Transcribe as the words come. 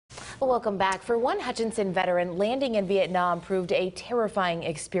Welcome back. For one Hutchinson veteran, landing in Vietnam proved a terrifying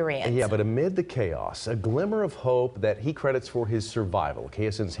experience. Yeah, but amid the chaos, a glimmer of hope that he credits for his survival.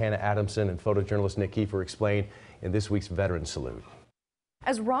 KSN's Hannah Adamson and photojournalist Nick Kiefer explain in this week's Veteran Salute.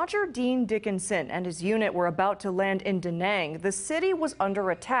 As Roger Dean Dickinson and his unit were about to land in Da Nang, the city was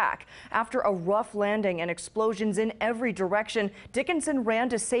under attack. After a rough landing and explosions in every direction, Dickinson ran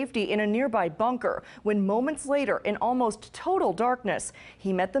to safety in a nearby bunker. When moments later, in almost total darkness,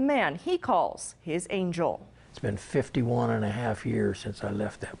 he met the man he calls his angel. It's been 51 and a half years since I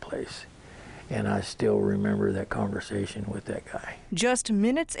left that place, and I still remember that conversation with that guy. Just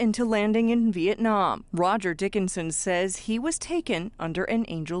minutes into landing in Vietnam, Roger Dickinson says he was taken under an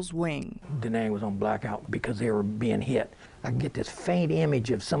angel's wing. Da Nang was on blackout because they were being hit. I can get this faint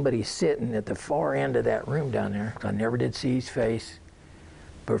image of somebody sitting at the far end of that room down there. I never did see his face,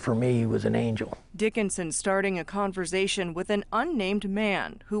 but for me, he was an angel. Dickinson starting a conversation with an unnamed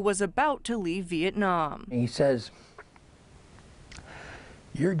man who was about to leave Vietnam. He says,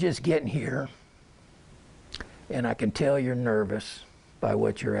 "You're just getting here, and I can tell you're nervous by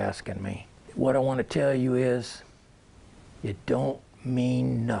what you're asking me. What I want to tell you is, it don't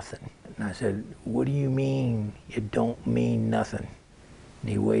mean nothing." And I said, "What do you mean it don't mean nothing?" And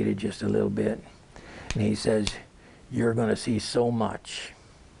he waited just a little bit, and he says, "You're going to see so much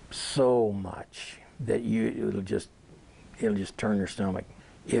that it'll just turn your stomach.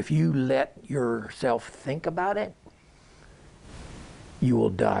 If you let yourself think about it, you will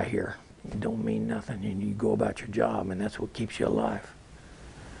die here. It don't mean nothing, and you go about your job, and that's what keeps you alive."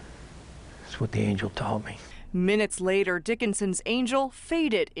 That's what the angel taught me. Minutes later, Dickinson's angel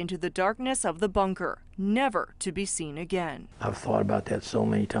faded into the darkness of the bunker, never to be seen again. I've thought about that so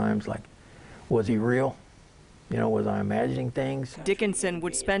many times, like, was he real? You know, was I imagining things? Dickinson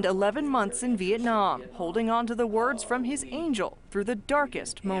would spend 11 months in Vietnam, holding on to the words from his angel through the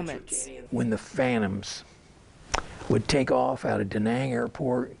darkest moments. When the phantoms would take off out of Da Nang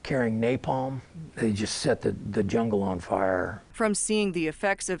airport carrying napalm, they just set the jungle on fire. From seeing the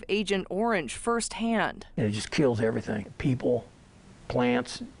effects of Agent Orange firsthand. And it just kills everything. People,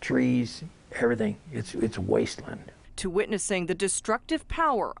 plants, trees, everything. It's a wasteland. To witnessing the destructive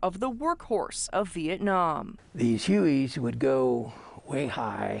power of the workhorse of Vietnam. These Hueys would go way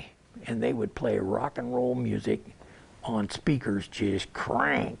high, and they would play rock and roll music on speakers just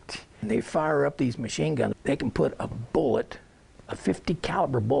cranked. And they fire up these machine guns. They can put a bullet, a .50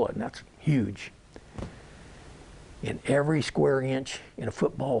 caliber bullet, and that's huge, in every square inch in a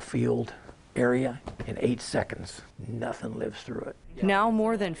football field area in 8 seconds. Nothing lives through it. Now,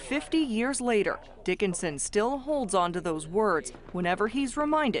 more than 50 years later, Dickinson still holds on to those words whenever he's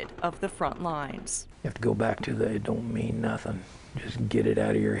reminded of the front lines. You have to go back to the "it don't mean nothing." Just get it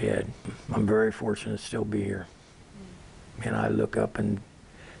out of your head. I'm very fortunate to still be here. And I look up and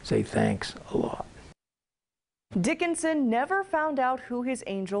say thanks a lot. Dickinson never found out who his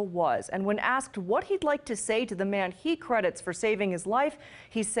angel was, and when asked what he'd like to say to the man he credits for saving his life,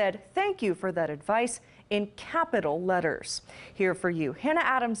 he said, "Thank you for that advice," in capital letters. Here for you, Hannah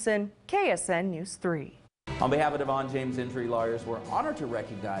Adamson, KSN News 3. On behalf of Devon James Injury Lawyers, we're honored to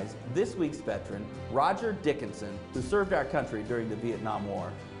recognize this week's veteran, Roger Dickinson, who served our country during the Vietnam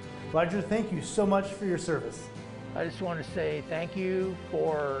War. Roger, thank you so much for your service. I just want to say thank you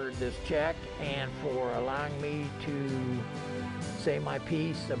for this check and for allowing me to say my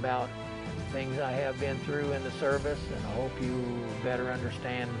piece about things I have been through in the service, and I hope you better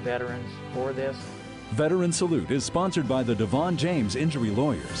understand veterans for this. Veteran Salute is sponsored by the Devon James Injury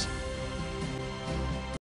Lawyers.